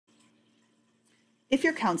If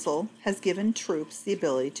your council has given troops the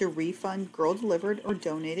ability to refund girl delivered or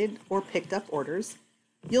donated or picked up orders,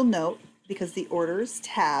 you'll note because the Orders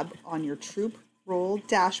tab on your troop role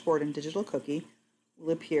dashboard in Digital Cookie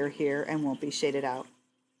will appear here and won't be shaded out.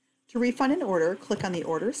 To refund an order, click on the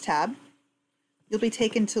Orders tab. You'll be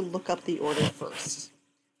taken to look up the order first.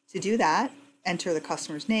 To do that, enter the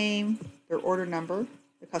customer's name, their order number,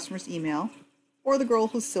 the customer's email, or the girl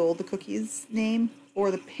who sold the cookies' name,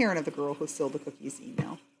 or the parent of the girl who sold the cookies'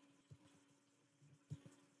 email.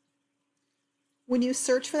 When you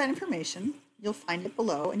search for that information, you'll find it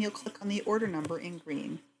below and you'll click on the order number in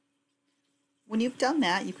green. When you've done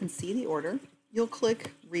that, you can see the order. You'll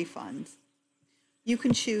click Refund. You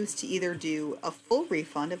can choose to either do a full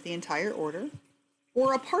refund of the entire order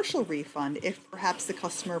or a partial refund if perhaps the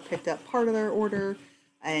customer picked up part of their order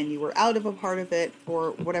and you were out of a part of it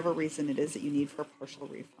for whatever reason it is that you need for a partial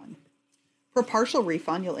refund. For a partial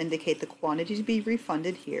refund, you'll indicate the quantity to be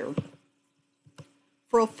refunded here.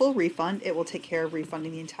 For a full refund, it will take care of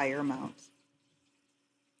refunding the entire amount.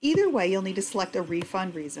 Either way, you'll need to select a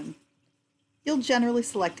refund reason. You'll generally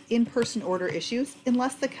select in-person order issues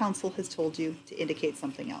unless the council has told you to indicate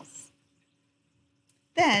something else.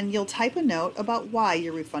 Then you'll type a note about why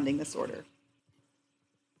you're refunding this order.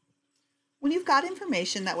 When you've got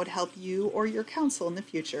information that would help you or your council in the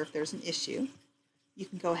future if there's an issue, you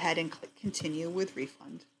can go ahead and click Continue with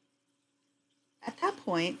Refund. At that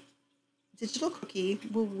point, Digital Cookie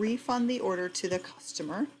will refund the order to the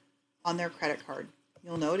customer on their credit card.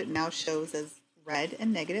 You'll note it now shows as red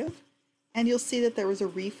and negative, and you'll see that there was a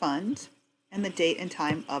refund and the date and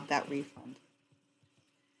time of that refund.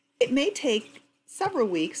 It may take several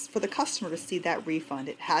weeks for the customer to see that refund.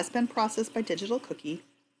 It has been processed by Digital Cookie.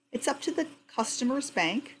 It's up to the customer's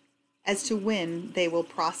bank as to when they will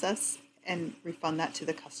process and refund that to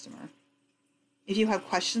the customer. If you have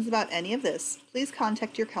questions about any of this, please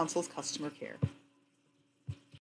contact your council's customer care.